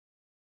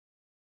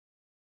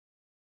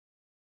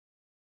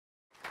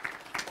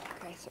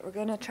So we're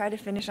going to try to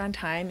finish on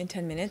time in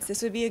 10 minutes.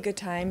 This would be a good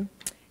time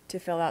to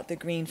fill out the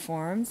green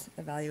forms,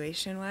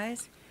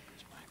 evaluation-wise.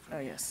 Oh,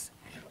 yes.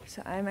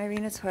 So I'm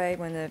Irena Tsui.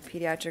 I'm the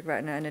pediatric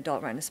retina and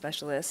adult retina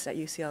specialist at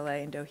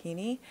UCLA in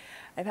Doheny.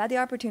 I've had the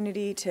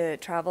opportunity to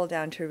travel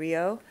down to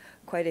Rio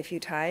quite a few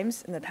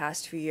times in the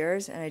past few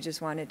years, and I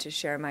just wanted to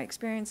share my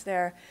experience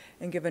there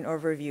and give an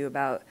overview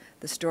about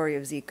the story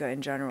of Zika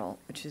in general,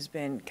 which has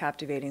been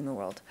captivating the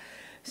world.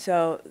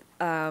 So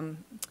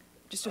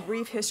just a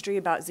brief history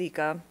about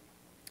Zika.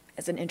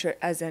 As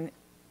an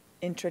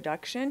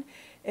introduction,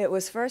 it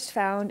was first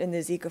found in the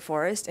Zika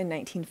forest in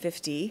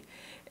 1950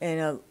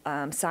 in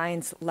a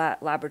science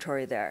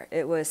laboratory there.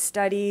 It was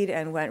studied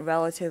and went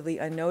relatively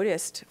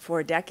unnoticed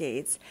for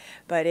decades,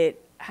 but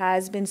it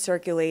has been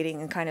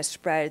circulating and kind of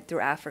spread through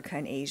Africa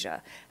and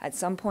Asia. At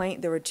some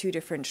point, there were two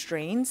different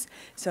strains,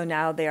 so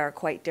now they are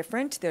quite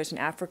different. There's an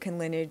African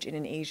lineage and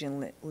an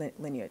Asian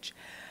lineage.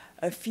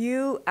 A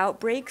few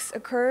outbreaks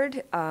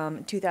occurred,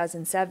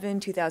 2007,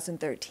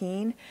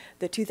 2013.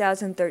 The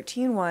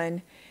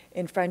 2013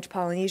 in French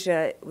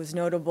Polynesia was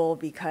notable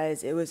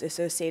because it was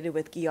associated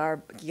with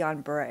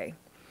Guillain-Barré.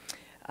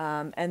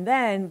 And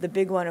then the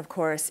big one, of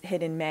course,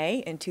 hit in May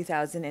in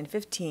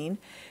 2015.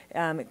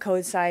 It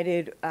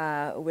coincided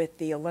with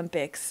the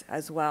Olympics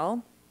as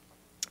well,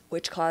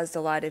 which caused a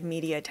lot of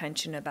media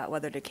attention about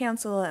whether to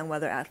cancel and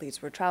whether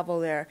athletes would travel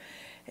there,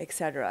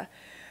 etc.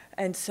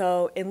 And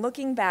so in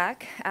looking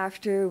back,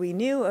 after we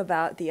knew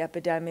about the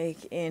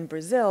epidemic in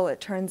Brazil,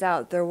 it turns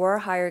out there were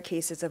higher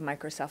cases of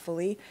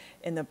microcephaly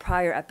in the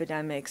prior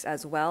epidemics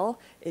as well.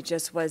 It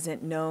just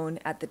wasn't known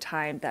at the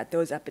time that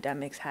those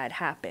epidemics had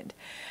happened.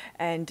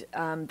 And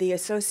the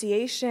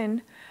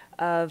association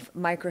of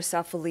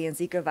microcephaly and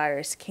Zika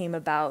virus came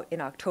about in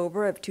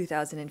October of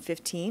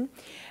 2015.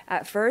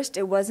 At first,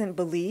 it wasn't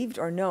believed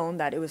or known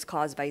that it was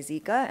caused by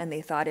Zika, and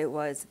they thought it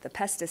was the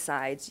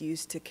pesticides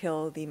used to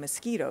kill the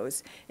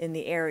mosquitoes in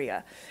the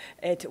area.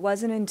 It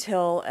wasn't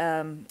until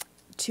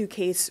two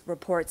case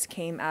reports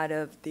came out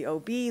of the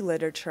OB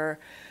literature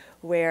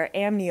where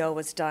amnio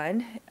was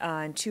done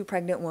on two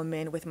pregnant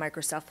women with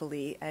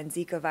microcephaly, and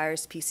Zika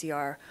virus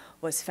PCR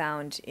was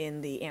found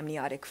in the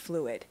amniotic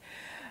fluid.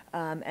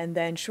 And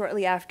then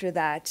shortly after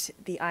that,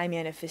 the eye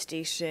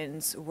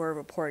manifestations were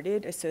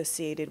reported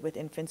associated with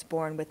infants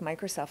born with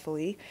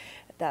microcephaly.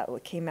 That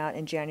came out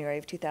in January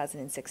of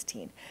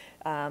 2016.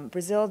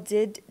 Brazil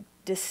did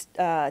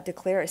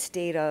declare a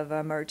state of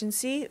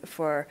emergency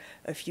for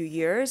a few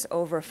years.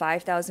 Over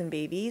 5,000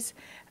 babies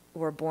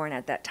were born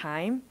at that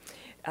time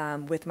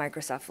with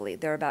microcephaly.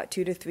 They're about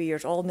 2 to 3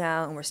 years old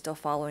now, and we're still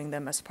following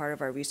them as part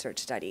of our research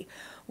study.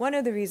 One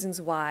of the reasons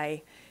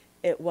why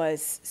it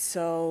was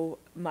so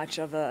much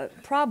of a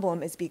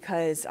problem is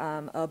because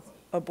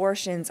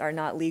abortions are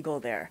not legal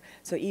there.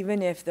 So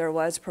even if there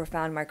was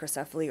profound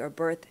microcephaly or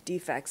birth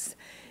defects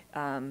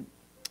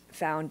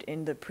found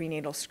in the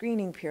prenatal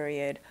screening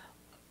period,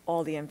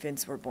 all the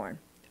infants were born.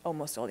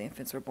 Almost all the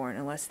infants were born,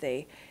 unless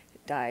they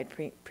died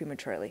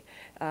prematurely.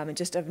 And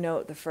just of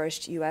note, the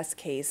first U.S.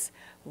 case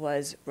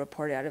was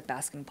reported out of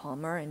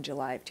Baskin-Palmer in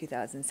July of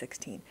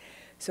 2016.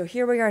 So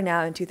here we are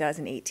now in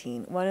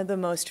 2018. One of the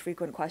most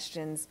frequent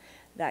questions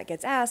that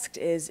gets asked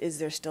is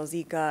there still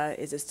Zika?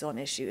 Is it still an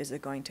issue? Is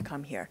it going to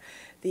come here?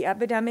 The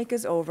epidemic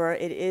is over.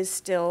 It is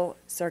still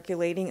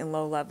circulating in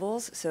low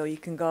levels, so you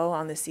can go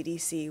on the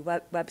CDC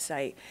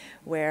website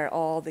where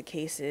all the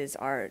cases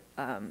are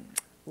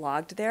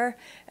logged there,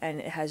 and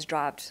it has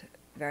dropped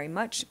very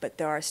much, but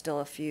there are still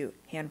a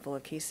handful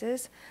of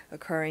cases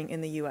occurring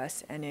in the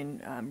U.S. and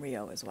in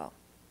Rio as well.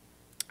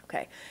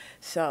 Okay,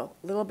 so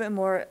a little bit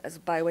more as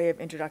by way of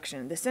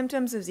introduction. The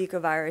symptoms of Zika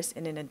virus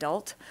in an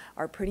adult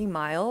are pretty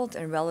mild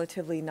and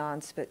relatively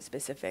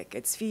non-specific.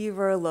 It's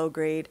fever,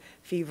 low-grade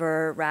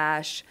fever,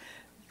 rash,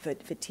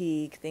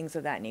 fatigue, things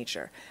of that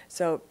nature.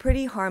 So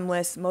pretty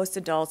harmless. Most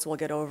adults will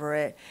get over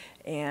it,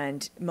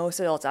 and most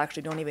adults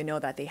actually don't even know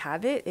that they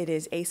have it. It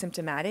is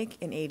asymptomatic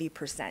in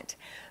 80%.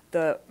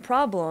 The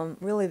problem,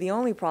 really the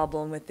only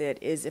problem with it,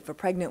 is if a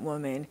pregnant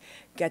woman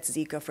gets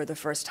Zika for the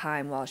first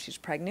time while she's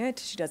pregnant,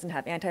 she doesn't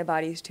have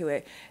antibodies to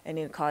it, and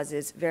it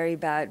causes very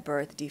bad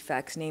birth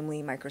defects,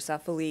 namely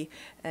microcephaly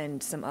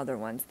and some other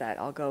ones that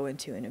I'll go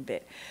into in a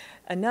bit.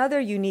 Another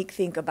unique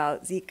thing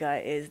about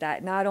Zika is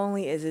that not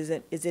only is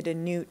it a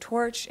new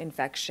torch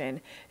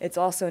infection, it's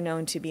also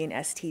known to be an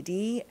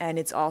STD, and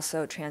it's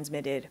also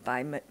transmitted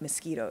by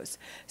mosquitoes.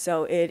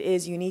 So it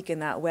is unique in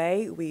that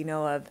way. We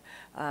know of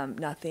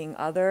nothing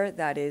other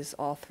that is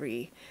all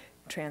three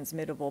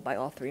transmittable by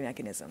all three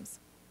mechanisms.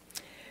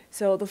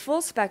 So the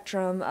full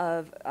spectrum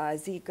of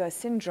Zika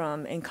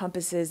syndrome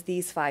encompasses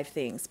these 5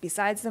 things.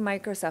 Besides the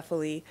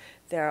microcephaly,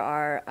 there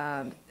are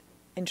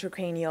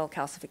intracranial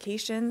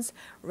calcifications.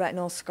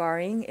 Retinal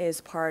scarring is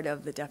part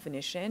of the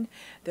definition.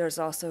 There's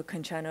also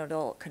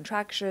congenital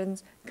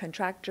contractures,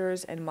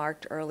 and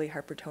marked early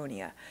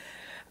hypertonia.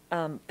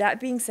 That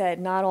being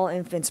said, not all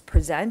infants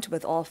present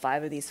with all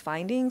 5 of these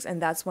findings,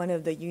 and that's one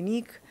of the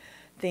unique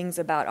things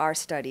about our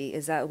study,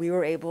 is that we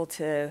were able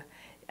to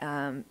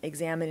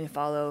examine and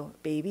follow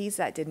babies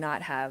that did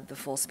not have the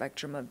full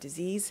spectrum of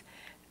disease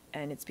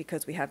and it's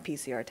because we have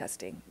PCR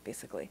testing,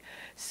 basically.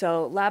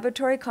 So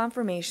laboratory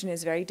confirmation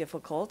is very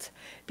difficult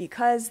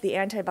because the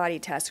antibody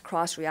test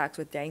cross-reacts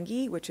with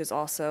dengue, which is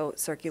also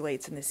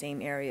circulates in the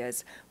same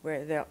areas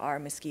where there are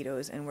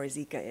mosquitoes and where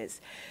Zika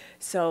is.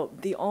 So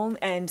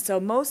so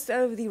most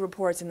of the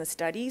reports in the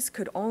studies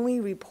could only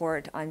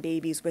report on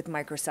babies with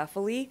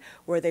microcephaly,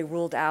 where they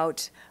ruled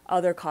out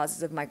other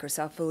causes of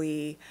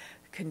microcephaly,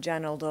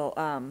 congenital,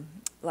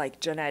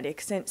 like genetic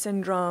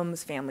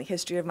syndromes, family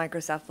history of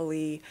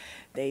microcephaly.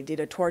 They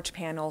did a torch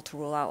panel to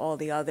rule out all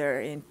the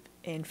other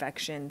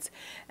infections.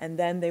 And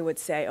then they would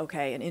say,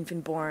 okay, an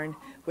infant born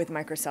with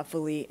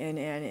microcephaly in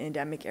an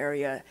endemic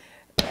area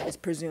is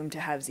presumed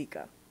to have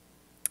Zika.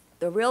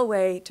 The real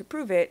way to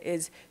prove it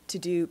is to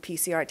do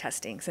PCR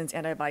testing, since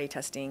antibody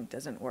testing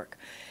doesn't work.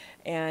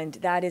 And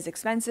that is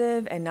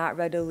expensive and not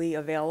readily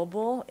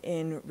available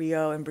in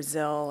Rio and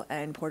Brazil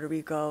and Puerto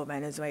Rico,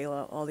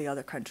 Venezuela, all the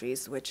other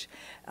countries which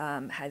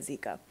had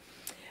Zika.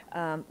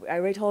 I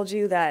already told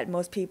you that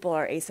most people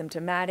are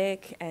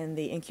asymptomatic, and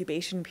the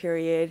incubation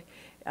period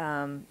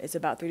is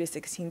about 3 to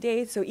 16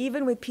 days. So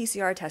even with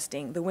PCR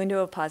testing, the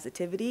window of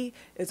positivity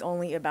is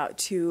only about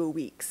 2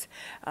 weeks.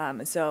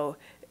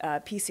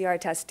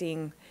 PCR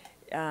testing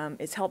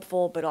is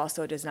helpful, but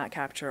also does not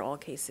capture all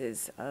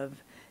cases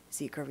of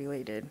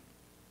Zika-related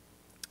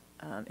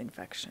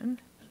infection.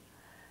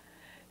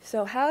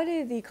 So how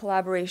did the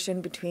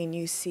collaboration between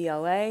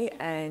UCLA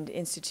and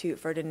Institute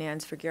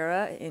Ferdinand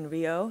Figueira in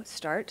Rio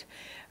start?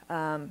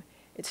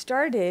 It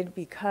started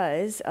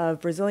because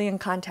of Brazilian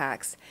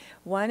contacts.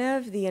 One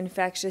of the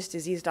infectious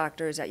disease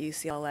doctors at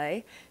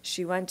UCLA,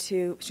 she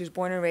was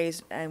born and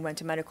raised and went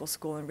to medical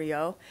school in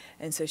Rio,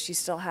 and so she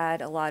still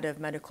had a lot of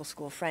medical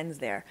school friends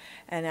there.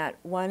 And at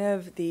one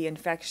of the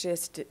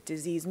infectious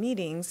disease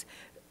meetings,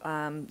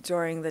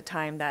 during the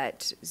time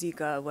that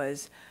Zika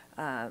was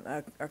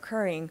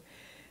occurring,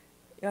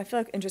 I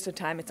feel like interest of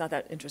time, it's not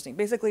that interesting.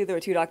 Basically, there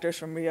were 2 doctors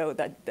from Rio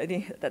that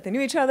they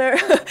knew each other.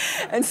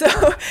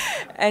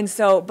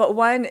 But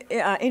one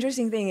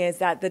interesting thing is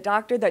that the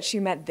doctor that she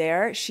met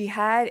there, she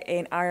had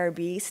an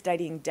IRB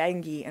studying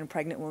dengue in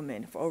pregnant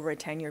women for over a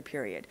 10-year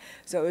period.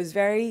 So it was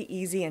very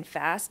easy and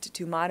fast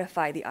to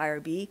modify the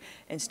IRB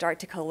and start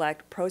to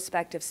collect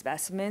prospective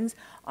specimens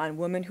on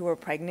women who were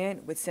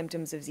pregnant with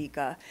symptoms of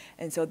Zika.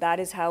 And so that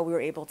is how we were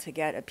able to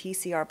get a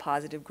PCR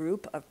positive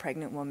group of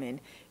pregnant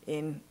women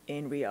in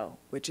Rio,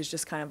 which is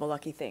just kind of a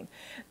lucky thing.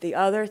 The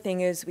other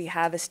thing is we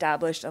have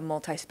established a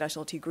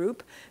multi-specialty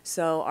group.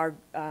 So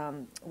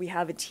we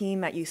have a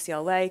team at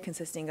UCLA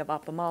consisting of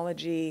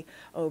ophthalmology,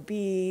 OB,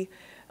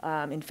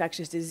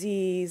 infectious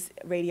disease,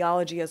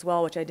 radiology as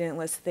well, which I didn't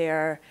list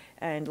there,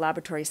 and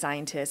laboratory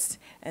scientists,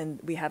 and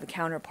we have a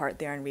counterpart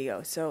there in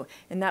Rio. So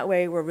in that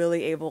way, we're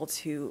really able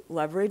to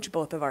leverage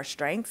both of our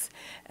strengths,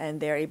 and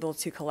they're able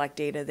to collect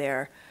data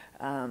there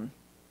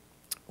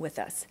with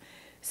us.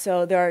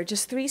 So there are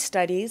just 3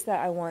 studies that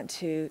I want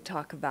to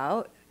talk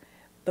about.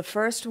 The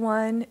first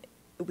one,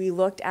 we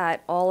looked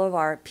at all of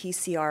our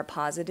PCR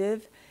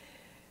positive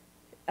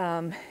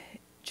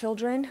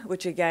children,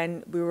 which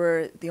again, we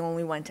were the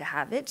only one to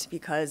have it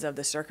because of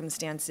the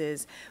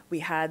circumstances. We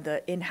had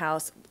the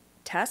in-house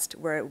test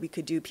where we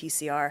could do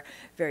PCR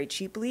very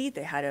cheaply.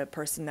 They had a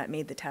person that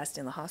made the test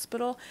in the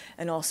hospital,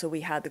 and also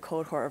we had the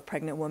cohort of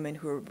pregnant women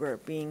who were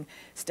being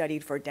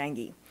studied for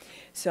dengue.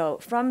 So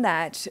from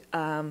that,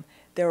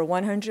 there were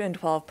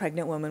 112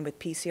 pregnant women with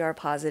PCR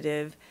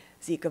positive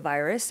Zika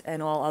virus,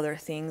 and all other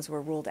things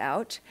were ruled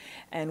out,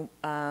 and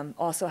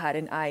also had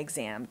an eye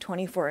exam.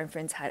 24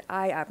 infants had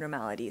eye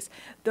abnormalities.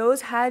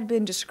 Those had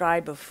been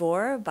described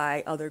before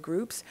by other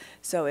groups,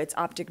 so it's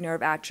optic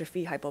nerve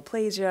atrophy,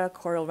 hypoplasia,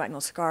 choroidal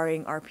retinal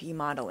scarring, RPE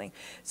modeling.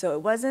 So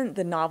it wasn't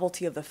the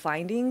novelty of the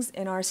findings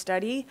in our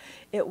study,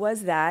 it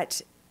was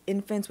that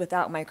infants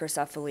without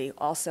microcephaly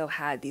also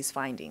had these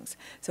findings.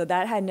 So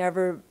that had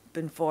never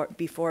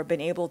before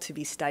been able to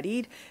be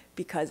studied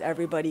because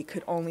everybody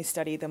could only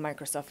study the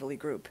microcephaly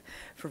group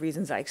for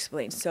reasons I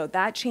explained. So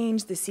that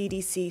changed the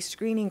CDC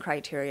screening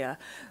criteria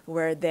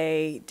where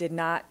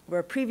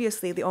where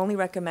previously they only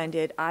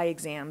recommended eye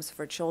exams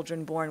for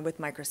children born with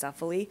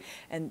microcephaly,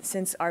 and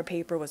since our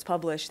paper was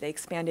published, they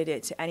expanded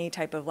it to any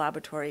type of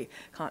laboratory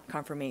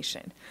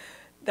confirmation.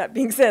 That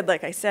being said,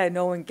 like I said,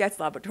 no one gets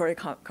laboratory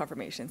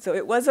confirmation. So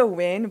it was a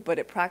win, but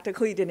it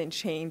practically didn't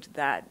change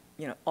that,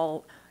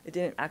 it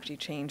didn't actually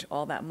change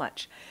all that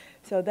much.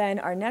 So then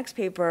our next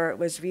paper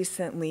was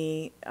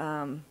recently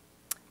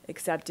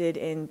accepted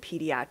in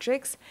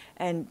pediatrics,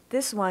 and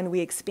this one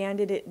we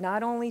expanded it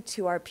not only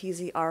to our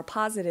PCR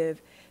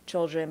positive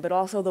children, but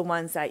also the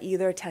ones that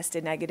either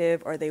tested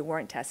negative or they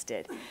weren't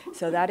tested.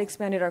 So that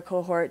expanded our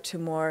cohort to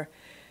more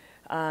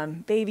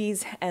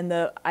babies, and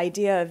the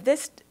idea of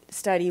this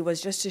study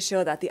was just to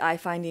show that the eye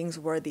findings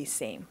were the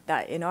same,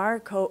 that in our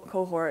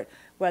cohort,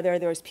 whether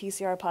there was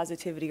PCR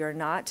positivity or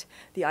not,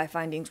 the eye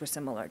findings were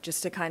similar,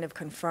 just to kind of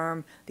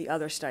confirm the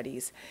other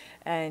studies.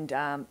 And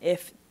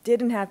if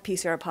didn't have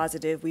PCR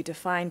positive, we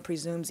defined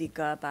presumed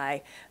Zika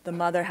by the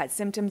mother had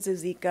symptoms of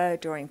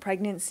Zika during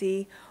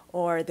pregnancy,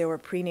 or there were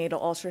prenatal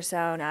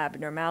ultrasound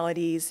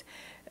abnormalities,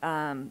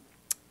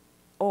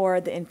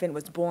 or the infant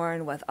was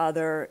born with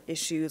other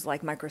issues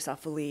like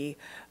microcephaly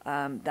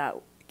that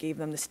gave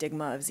them the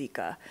stigma of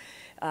Zika.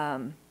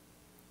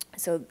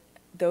 So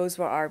those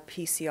were our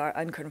PCR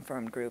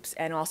unconfirmed groups,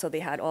 and also they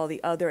had all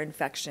the other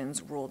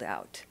infections ruled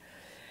out.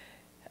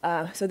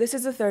 So this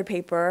is the third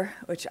paper,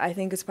 which I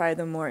think is probably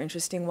the more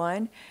interesting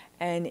one.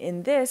 And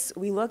in this,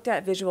 we looked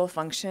at visual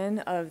function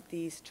of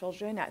these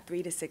children at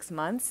 3 to 6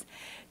 months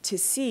to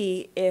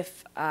see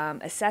if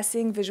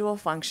assessing visual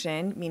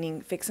function,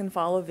 meaning fix and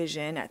follow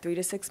vision at 3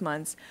 to 6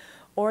 months,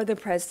 or the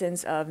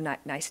presence of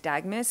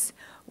nystagmus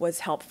was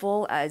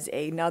helpful as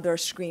another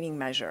screening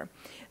measure.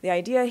 The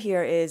idea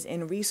here is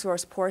in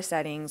resource-poor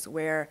settings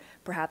where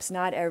perhaps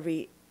not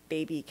every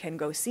baby can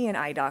go see an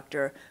eye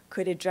doctor,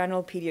 could a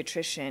general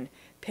pediatrician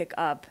pick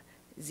up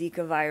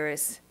Zika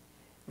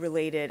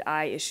virus-related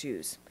eye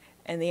issues?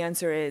 And the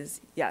answer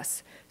is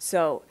yes.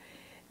 So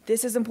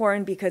this is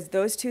important because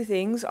those two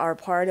things are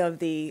part of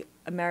the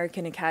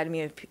American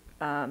Academy of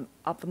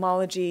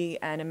Ophthalmology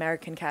and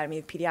American Academy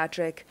of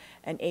Pediatric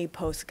and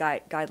APOS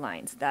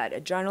guidelines that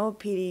a general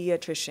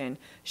pediatrician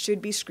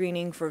should be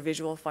screening for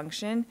visual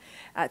function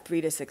at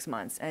 3 to 6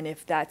 months. And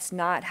if that's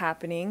not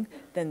happening,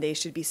 then they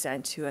should be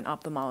sent to an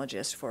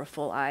ophthalmologist for a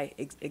full eye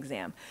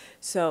exam.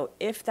 So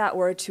if that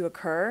were to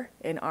occur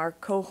in our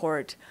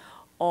cohort,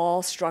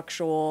 all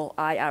structural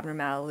eye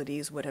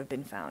abnormalities would have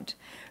been found.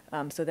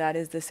 So that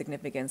is the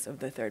significance of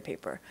the third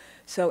paper.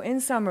 So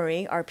in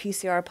summary, our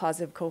PCR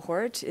positive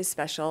cohort is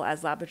special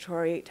as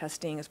laboratory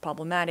testing is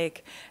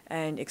problematic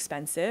and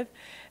expensive.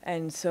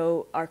 And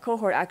so our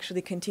cohort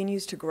actually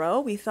continues to grow.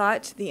 We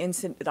thought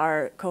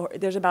our cohort,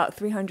 there's about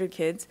 300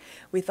 kids.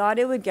 We thought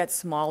it would get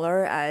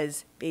smaller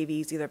as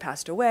babies either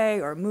passed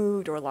away or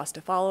moved or lost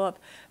to follow-up.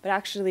 But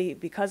actually,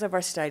 because of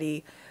our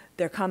study,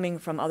 they're coming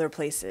from other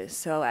places.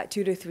 So at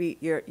 2 to 3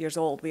 years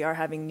old, we are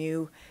having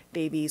new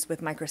babies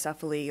with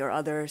microcephaly or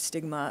other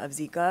stigma of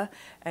Zika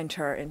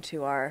enter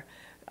into our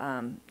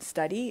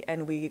study,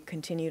 and we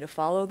continue to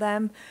follow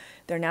them.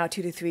 They're now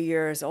 2 to 3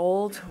 years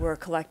old. We're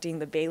collecting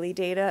the Bailey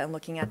data and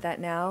looking at that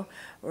now.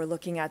 We're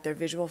looking at their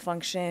visual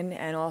function,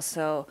 and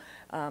also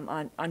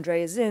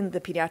Andrea Zinn,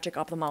 the pediatric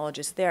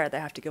ophthalmologist there, that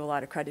I have to give a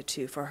lot of credit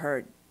to for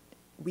her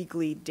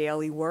weekly,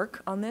 daily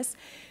work on this.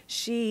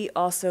 She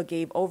also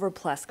gave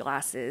overplus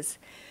glasses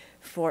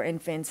for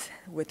infants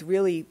with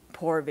really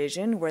poor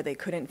vision where they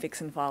couldn't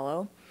fix and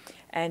follow.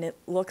 And it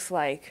looks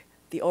like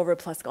the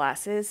overplus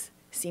glasses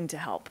seem to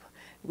help.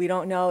 We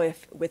don't know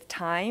if with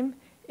time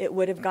it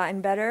would have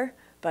gotten better,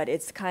 but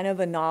it's kind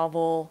of a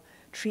novel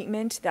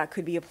treatment that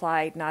could be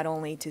applied not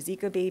only to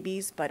Zika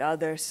babies, but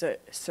other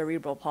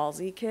cerebral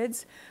palsy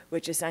kids,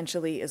 which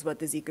essentially is what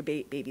the Zika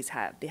babies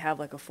have. They have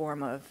like a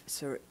form of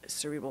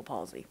cerebral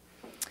palsy.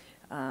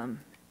 And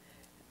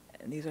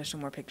these are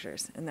some more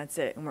pictures, and that's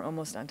it, and we're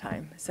almost on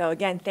time. So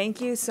again,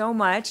 thank you so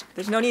much.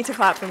 There's no need to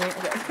clap for me.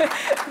 Okay.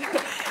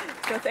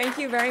 So thank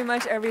you very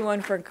much,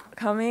 everyone, for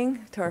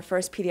coming to our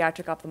first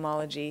pediatric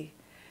ophthalmology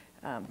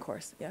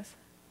course. Yes?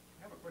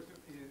 I have a question.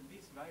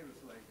 This virus,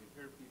 like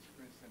the herpes,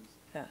 for instance,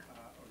 Yeah.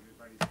 or the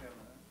varicella,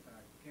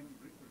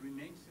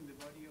 remains in the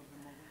body of the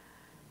mother,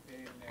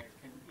 and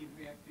can it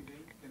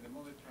reactivate? Can the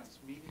mother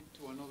transmit it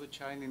to another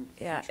child in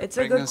Yeah, future it's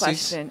a good pregnancies?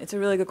 question. It's a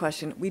really good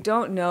question. We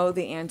don't know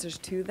the answers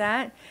to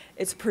that.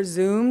 It's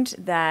presumed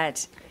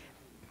that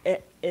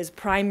it is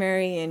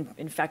primary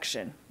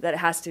infection, that it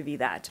has to be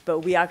that. But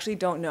we actually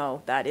don't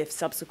know that if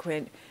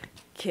subsequent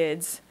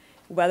kids,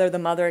 whether the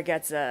mother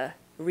gets a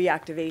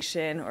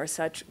reactivation or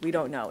such, we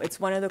don't know. It's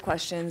one of the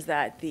questions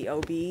that the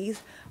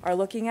OBs are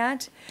looking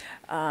at.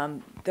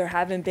 There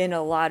haven't been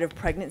a lot of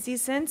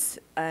pregnancies since,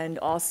 and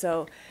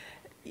also,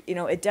 you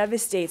know, it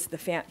devastates the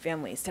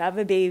families. To have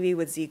a baby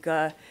with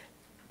Zika,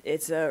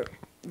 it's a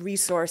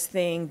resource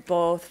thing,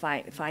 both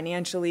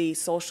financially,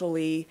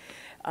 socially.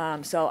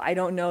 So I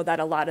don't know that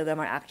a lot of them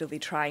are actively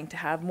trying to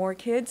have more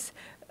kids.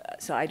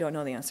 So I don't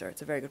know the answer.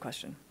 It's a very good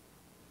question.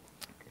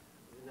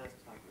 Nice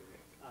talking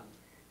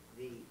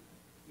to you.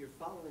 You're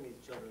following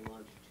these children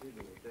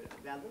longitudinally, but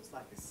that looks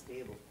like a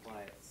stable,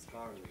 quiet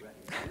scar on the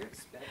retina. Do you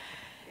expect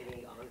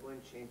any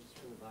ongoing changes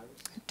from the virus?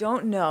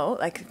 Don't know.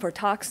 Like for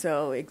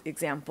toxo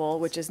example,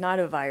 which is not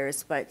a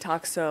virus, but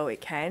toxo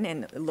it can,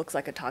 and it looks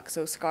like a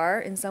toxo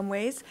scar in some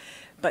ways.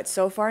 But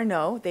so far,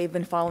 no. They've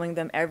been following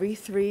them every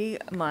 3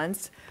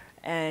 months,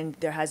 and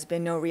there has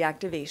been no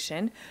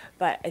reactivation.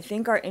 But I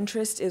think our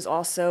interest is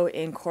also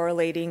in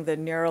correlating the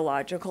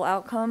neurological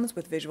outcomes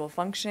with visual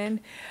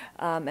function.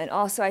 And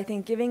also, I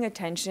think giving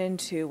attention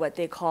to what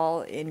they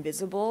call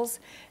invisibles,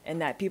 and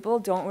that people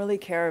don't really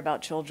care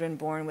about children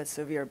born with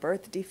severe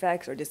birth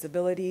defects or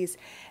disabilities.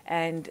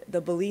 And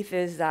the belief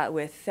is that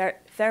with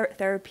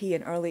therapy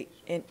and early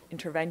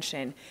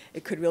intervention,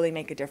 it could really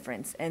make a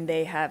difference. And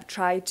they have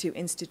tried to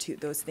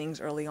institute those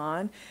things early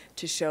on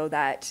to show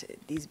that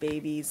these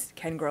babies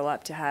can grow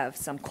up to have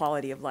some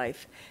quality of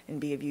life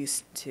and be of use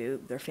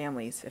to their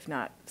families, if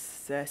not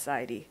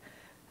society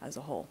as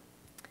a whole.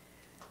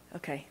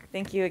 Okay,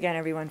 thank you again,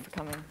 everyone, for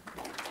coming.